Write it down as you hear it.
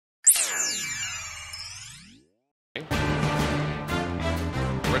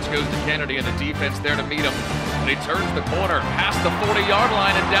Rich goes to Kennedy and the defense there to meet him. And he turns the corner past the 40-yard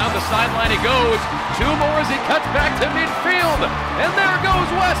line and down the sideline he goes. Two more as he cuts back to midfield. And there goes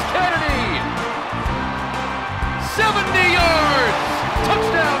Wes Kennedy. 70 yards.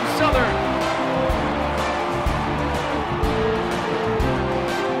 Touchdown Southern.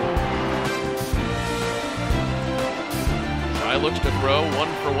 Looks to throw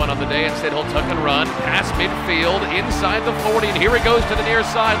 1-for-1 on the day. Instead, he'll tuck and run past midfield inside the 40, and here he goes to the near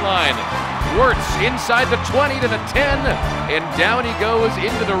sideline. Wirtz inside the 20 to the 10, and down he goes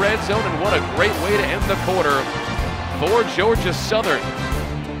into the red zone. And what a great way to end the quarter for Georgia Southern.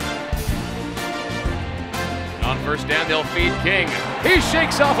 On first down, they'll feed King. He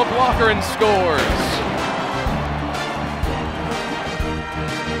shakes off a blocker and scores.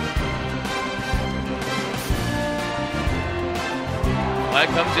 Flag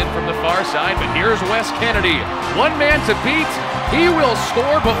comes in from the far side, but here's Wes Kennedy. One man to beat. He will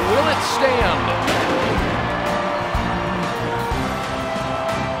score, but will it stand?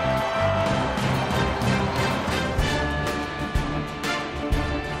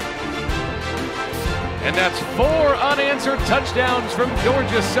 And that's 4 unanswered touchdowns from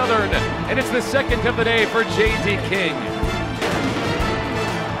Georgia Southern. And it's the second of the day for J.D. King.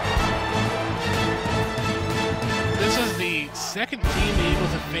 This is the second team the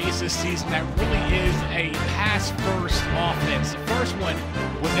Eagles have faced this season that really is a pass-first offense. The first one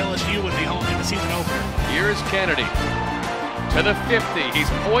with LSU in the season opener. Here's Kennedy to the 50. He's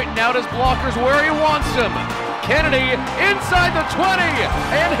pointing out his blockers where he wants them. Kennedy inside the 20,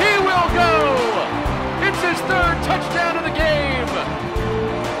 and he will go. It's his third touchdown of the game.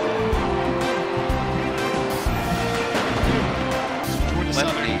 Georgia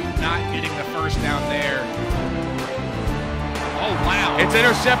Southern not getting the first down there. Oh, wow. It's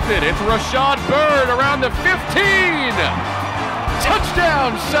intercepted. It's Rashad Bird around the 15.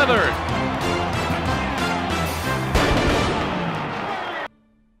 Touchdown, Southern.